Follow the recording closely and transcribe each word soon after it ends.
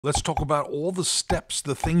Let's talk about all the steps,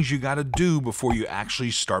 the things you got to do before you actually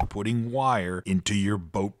start putting wire into your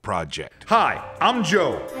boat project. Hi, I'm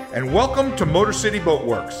Joe, and welcome to Motor City Boat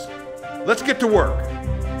Werks. Let's get to work.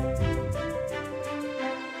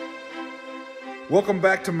 Welcome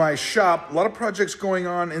back to my shop. A lot of projects going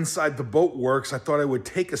on inside the boat works. I thought I would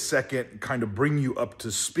take a second and kind of bring you up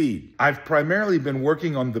to speed. I've primarily been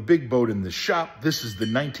working on the big boat in the shop. This is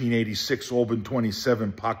the 1986 Albin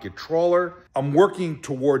 27 pocket trawler. I'm working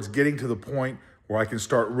towards getting to the point where I can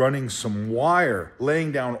start running some wire,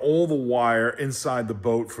 laying down all the wire inside the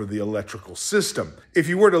boat for the electrical system. If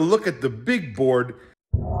you were to look at the big board,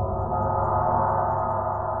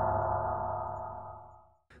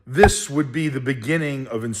 this would be the beginning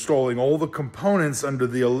of installing all the components under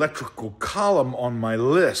the electrical column on my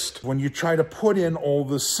list. When you try to put in all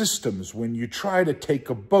the systems, when you try to take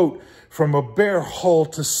a boat from a bare hull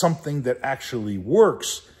to something that actually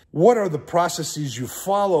works, what are the processes you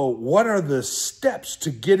follow? What are the steps to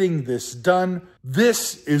getting this done?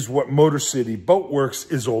 This is what Motor City Boat Werks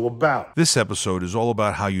is all about. This episode is all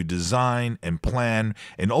about how you design and plan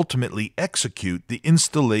and ultimately execute the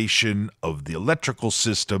installation of the electrical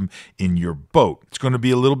system in your boat. It's going to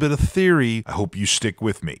be a little bit of theory. I hope you stick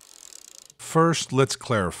with me. First, let's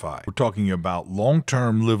clarify. We're talking about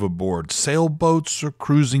long-term liveaboard sailboats or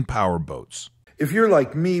cruising powerboats. If you're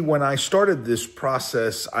like me, when I started this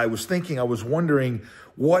process, I was wondering,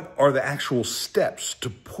 what are the actual steps to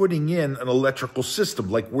putting in an electrical system?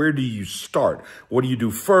 Like, where do you start? What do you do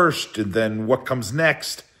first? And then what comes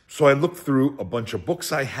next? So I looked through a bunch of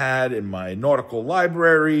books I had in my nautical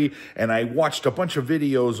library, and I watched a bunch of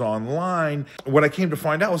videos online. What I came to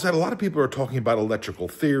find out was that a lot of people are talking about electrical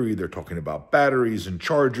theory. They're talking about batteries and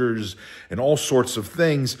chargers and all sorts of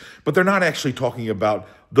things, but they're not actually talking about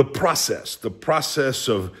the process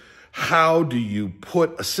of how do you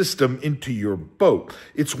put a system into your boat.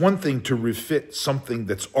 It's one thing to refit something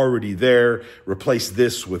that's already there, replace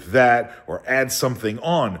this with that, or add something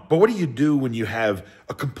on. But what do you do when you have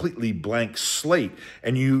a completely blank slate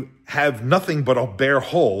and you have nothing but a bare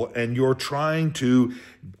hull and you're trying to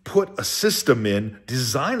put a system in,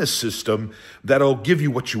 design a system that'll give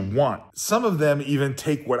you what you want? Some of them even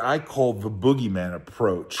take what I call the boogeyman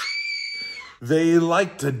approach. They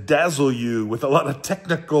like to dazzle you with a lot of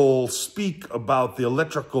technical speak about the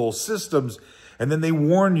electrical systems, and then they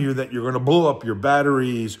warn you that you're going to blow up your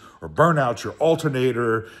batteries or burn out your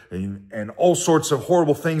alternator, and all sorts of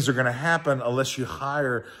horrible things are going to happen unless you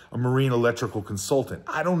hire a marine electrical consultant.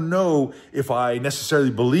 I don't know if I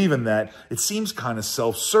necessarily believe in that. It seems kind of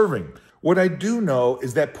self-serving. What I do know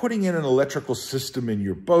is that putting in an electrical system in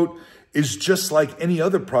your boat is just like any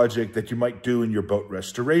other project that you might do in your boat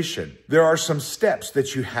restoration. There are some steps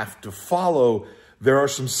that you have to follow. There are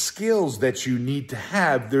some skills that you need to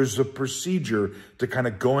have. There's a procedure to kind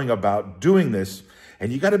of going about doing this.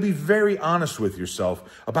 And you got to be very honest with yourself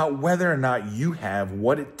about whether or not you have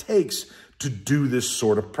what it takes to do this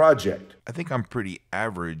sort of project. I think I'm pretty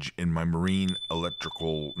average in my marine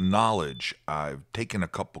electrical knowledge. I've taken a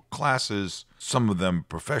couple classes, some of them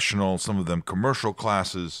professional, some of them commercial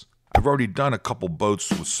classes. I've already done a couple boats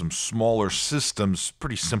with some smaller systems,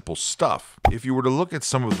 pretty simple stuff. If you were to look at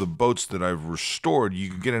some of the boats that I've restored, you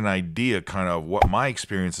can get an idea kind of what my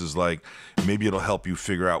experience is like. Maybe it'll help you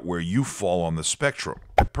figure out where you fall on the spectrum.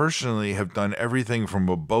 I personally have done everything from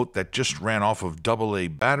a boat that just ran off of AA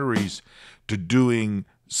batteries to doing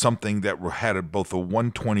something that had both a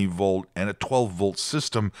 120 volt and a 12 volt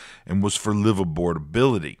system and was for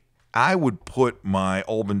liveaboardability. I would put my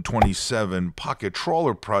Albin 27 pocket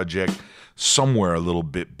trawler project somewhere a little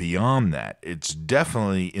bit beyond that. It's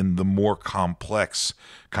definitely in the more complex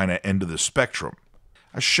kind of end of the spectrum.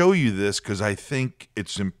 I show you this because I think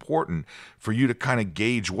it's important for you to kind of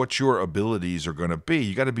gauge what your abilities are going to be.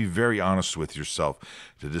 You got to be very honest with yourself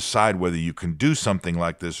to decide whether you can do something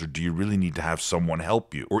like this, or do you really need to have someone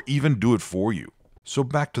help you or even do it for you. So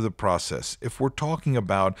back to the process. If we're talking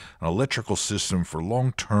about an electrical system for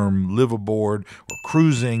long-term liveaboard or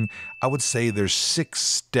cruising, I would say there's 6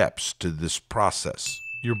 steps to this process.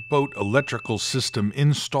 Your boat electrical system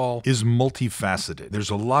install is multifaceted.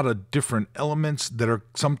 There's a lot of different elements that are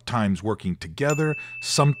sometimes working together,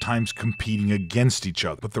 sometimes competing against each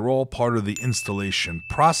other, but they're all part of the installation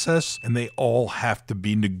process, and they all have to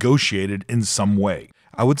be negotiated in some way.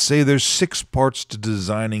 I would say there's 6 parts to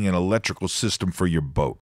designing an electrical system for your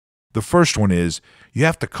boat. The first one is you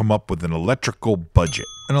have to come up with an electrical budget.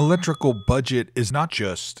 An electrical budget is not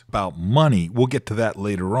just about money. We'll get to that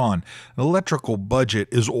later on. An electrical budget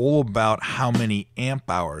is all about how many amp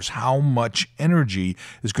hours, how much energy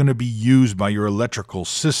is going to be used by your electrical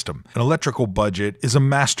system. An electrical budget is a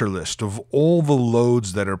master list of all the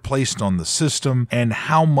loads that are placed on the system and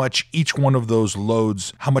how much each one of those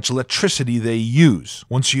loads, how much electricity they use.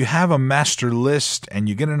 Once you have a master list and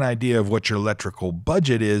you get an idea of what your electrical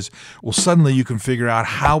budget is, well, suddenly you can figure out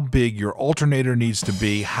how big your alternator needs to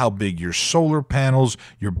be, how big your solar panels,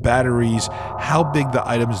 your batteries, how big the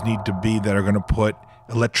items need to be that are going to put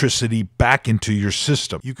electricity back into your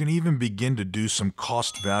system. You can even begin to do some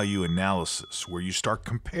cost value analysis where you start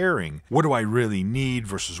comparing what do I really need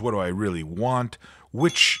versus what do I really want,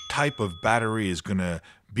 which type of battery is going to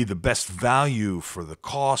be the best value for the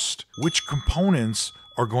cost, which components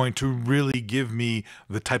are going to really give me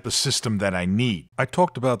the type of system that I need. I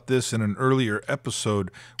talked about this in an earlier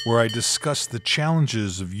episode where I discussed the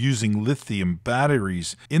challenges of using lithium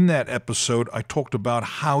batteries. In that episode, I talked about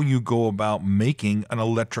how you go about making an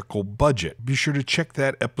electrical budget. Be sure to check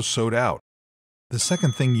that episode out. The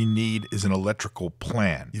second thing you need is an electrical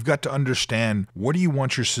plan. You've got to understand, what do you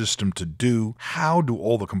want your system to do? How do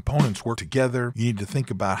all the components work together? You need to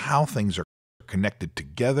think about how things are connected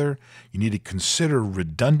together. You need to consider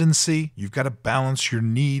redundancy. You've got to balance your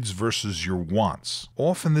needs versus your wants.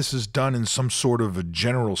 Often this is done in some sort of a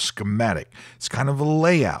general schematic. It's kind of a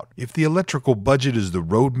layout. If the electrical budget is the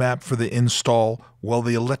roadmap for the install, well,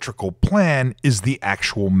 the electrical plan is the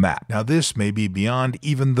actual map. Now, this may be beyond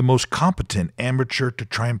even the most competent amateur to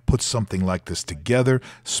try and put something like this together,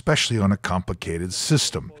 especially on a complicated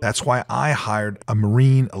system. That's why I hired a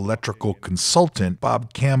marine electrical consultant.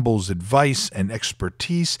 Bob Campbell's advice and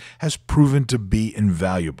expertise has proven to be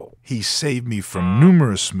invaluable. He saved me from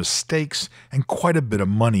numerous mistakes and quite a bit of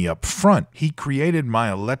money up front. He created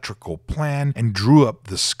my electrical plan and drew up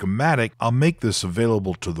the schematic. I'll make this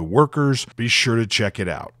available to the workers. Be sure to check it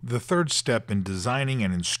out. The third step in designing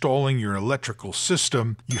and installing your electrical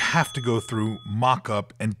system, you have to go through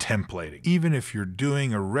mock-up and templating. Even if you're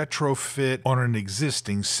doing a retrofit on an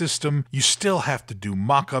existing system, you still have to do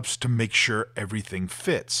mock-ups to make sure everything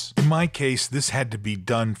fits. In my case, this had to be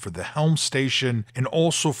done for the helm station and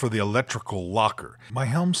also for the electrical locker. My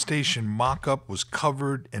helm station mock-up was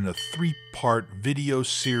covered in a 3-part video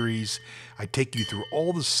series. I take you through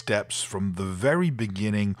all the steps from the very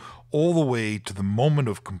beginning all the way to the moment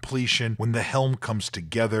of completion when the helm comes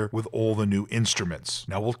together with all the new instruments.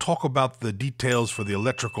 Now, we'll talk about the details for the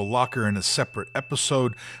electrical locker in a separate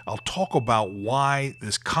episode. I'll talk about why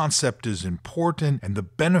this concept is important and the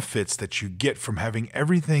benefits that you get from having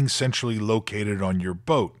everything centrally located on your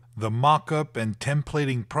boat. The mock-up and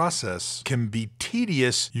templating process can be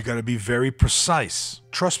tedious. You got to be very precise.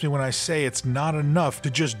 Trust me when I say it's not enough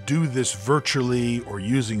to just do this virtually or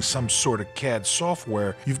using some sort of CAD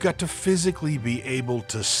software. You've got to physically be able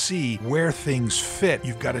to see where things fit.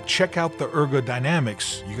 You've got to check out the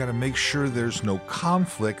ergodynamics. You got to make sure there's no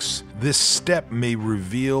conflicts. This step may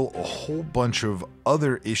reveal a whole bunch of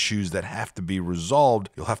other issues that have to be resolved.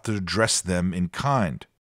 You'll have to address them in kind.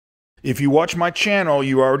 If you watch my channel,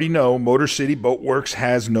 you already know Motor City Boat Werks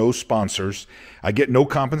has no sponsors. I get no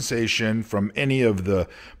compensation from any of the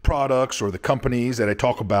products or the companies that I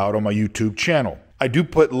talk about on my YouTube channel. I do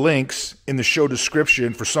put links in the show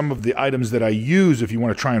description for some of the items that I use if you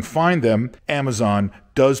want to try and find them. Amazon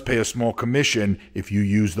does pay a small commission if you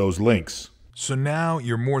use those links. So now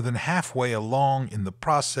you're more than halfway along in the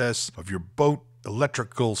process of your boat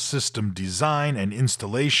electrical system design and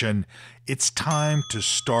installation. It's time to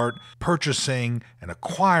start purchasing and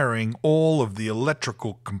acquiring all of the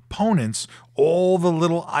electrical components, all the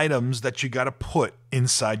little items that you got to put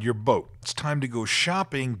inside your boat. It's time to go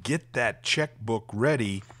shopping, get that checkbook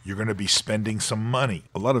ready. You're going to be spending some money.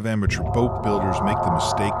 A lot of amateur boat builders make the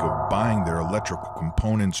mistake of buying their electrical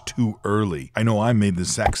components too early. I know I made the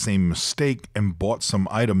exact same mistake and bought some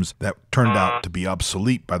items that turned out to be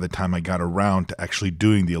obsolete by the time I got around to actually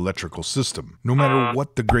doing the electrical system. No matter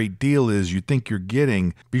what the great deal is you think you're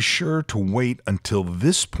getting, be sure to wait until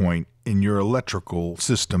this point in your electrical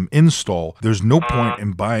system install. There's no point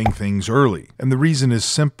in buying things early. And the reason is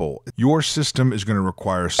simple. Your system is going to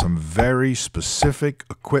require some very specific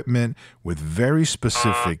equipment with very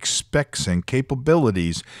specific specs and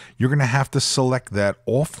capabilities. You're going to have to select that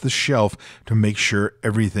off the shelf to make sure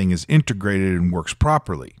everything is integrated and works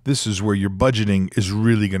properly. This is where your budgeting is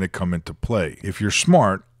really going to come into play. If you're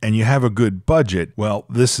smart and you have a good budget, well,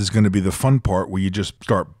 this is going to be the fun part where you just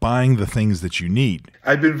start buying the things that you need.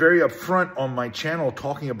 I've been very upfront on my channel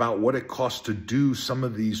talking about what it costs to do some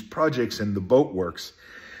of these projects in the boat works.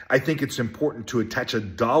 I think it's important to attach a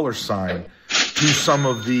dollar sign to some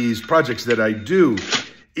of these projects that I do,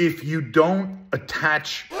 if you don't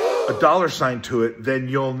attach a dollar sign to it, then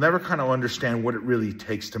you'll never kind of understand what it really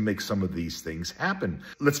takes to make some of these things happen.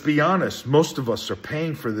 Let's be honest, most of us are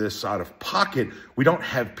paying for this out of pocket. We don't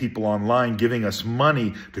have people online giving us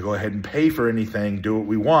money to go ahead and pay for anything, do what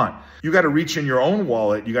we want. You got to reach in your own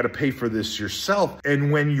wallet. You got to pay for this yourself.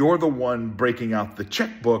 And when you're the one breaking out the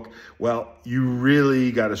checkbook, well, you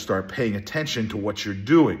really got to start paying attention to what you're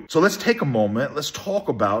doing. So let's take a moment. Let's talk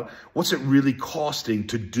about what's it really costing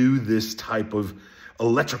to do this type of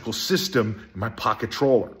electrical system in my pocket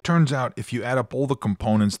trawler. Turns out if you add up all the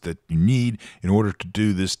components that you need in order to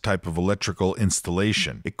do this type of electrical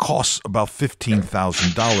installation, it costs about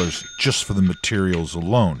 $15,000 just for the materials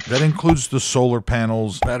alone. That includes the solar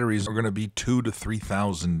panels. Batteries are going to be $2,000 to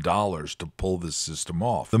 $3,000 to pull this system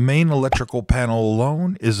off. The main electrical panel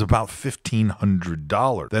alone is about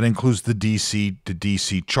 $1,500. That includes the DC to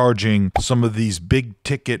DC charging. Some of these big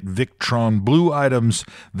ticket Victron Blue items,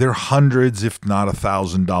 they're hundreds if not $1,000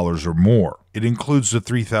 or more. It includes the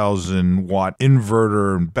 3,000 watt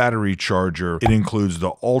inverter and battery charger. It includes the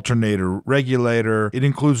alternator regulator. It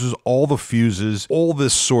includes all the fuses, all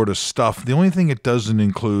this sort of stuff. The only thing it doesn't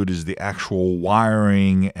include is the actual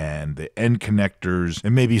wiring and the end connectors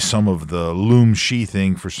and maybe some of the loom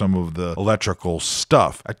sheathing for some of the electrical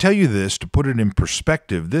stuff. I tell you this to put it in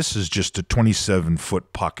perspective. This is just a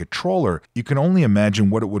 27-foot pocket trawler. You can only imagine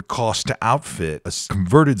what it would cost to outfit a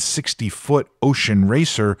converted 60-foot ocean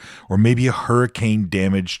racer or maybe a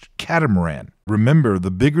hurricane-damaged catamaran. Remember, the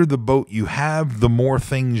bigger the boat you have, the more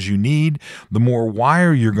things you need, the more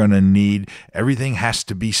wire you're going to need. Everything has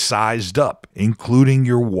to be sized up, including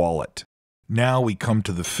your wallet. Now we come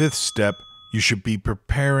to the fifth step. You should be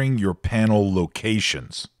preparing your panel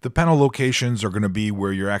locations. The panel locations are going to be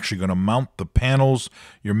where you're actually going to mount the panels,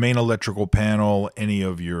 your main electrical panel, any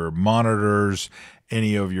of your monitors,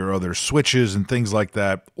 any of your other switches and things like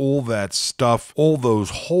that. All that stuff, all those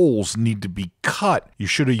holes need to be cut. You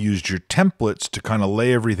should have used your templates to kind of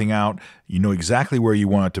lay everything out. You know exactly where you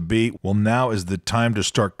want it to be. Well, now is the time to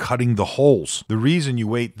start cutting the holes. The reason you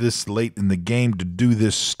wait this late in the game to do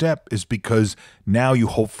this step is because now you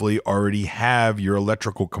hopefully already have your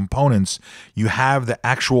electrical components. You have the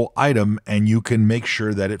actual item and you can make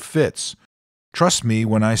sure that it fits. Trust me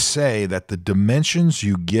when I say that the dimensions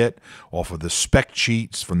you get off of the spec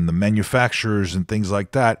sheets from the manufacturers and things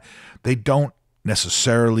like that, they don't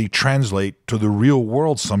necessarily translate to the real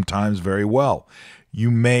world sometimes very well. You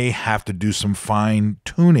may have to do some fine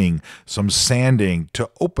tuning, some sanding to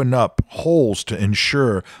open up holes to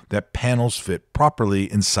ensure that panels fit properly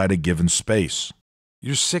inside a given space.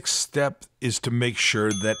 Your sixth step is to make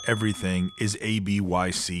sure that everything is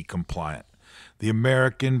ABYC compliant. The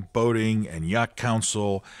American Boating and Yacht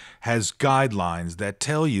Council has guidelines that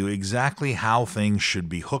tell you exactly how things should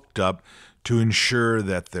be hooked up to ensure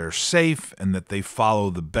that they're safe and that they follow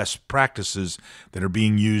the best practices that are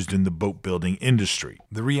being used in the boat building industry.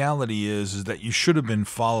 The reality is that you should have been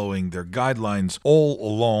following their guidelines all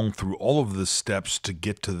along through all of the steps to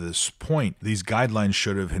get to this point. These guidelines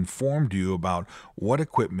should have informed you about what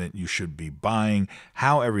equipment you should be buying,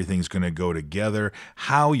 how everything's going to go together,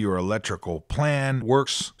 how your electrical plan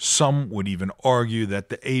works. Some would even argue that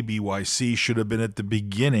the ABYC should have been at the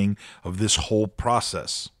beginning of this whole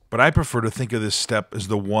process. But I prefer to think of this step as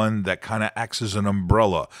the one that kind of acts as an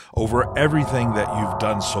umbrella over everything that you've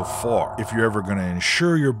done so far. If you're ever going to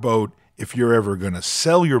insure your boat, if you're ever going to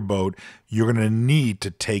sell your boat, you're going to need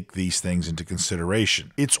to take these things into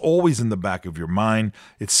consideration. It's always in the back of your mind.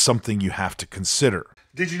 It's something you have to consider.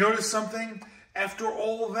 Did you notice something? After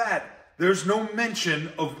all that, there's no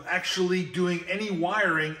mention of actually doing any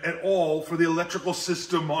wiring at all for the electrical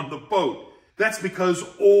system on the boat. That's because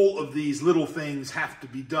all of these little things have to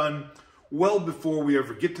be done well before we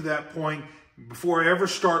ever get to that point, before I ever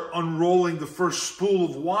start unrolling the first spool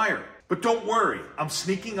of wire. But don't worry, I'm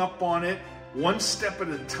sneaking up on it one step at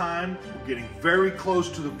a time. We're getting very close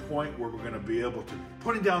to the point where we're going to be able to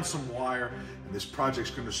putting down some wire, and this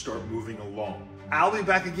project's going to start moving along. I'll be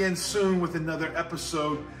back again soon with another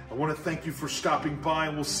episode. I want to thank you for stopping by,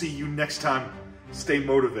 and we'll see you next time. Stay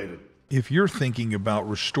motivated. If you're thinking about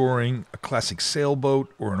restoring a classic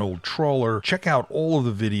sailboat or an old trawler, check out all of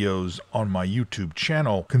the videos on my YouTube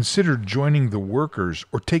channel. Consider joining the workers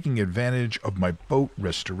or taking advantage of my boat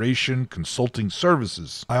restoration consulting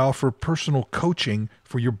services. I offer personal coaching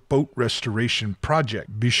for your boat restoration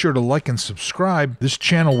project. Be sure to like and subscribe. This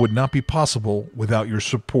channel would not be possible without your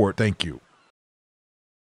support. Thank you.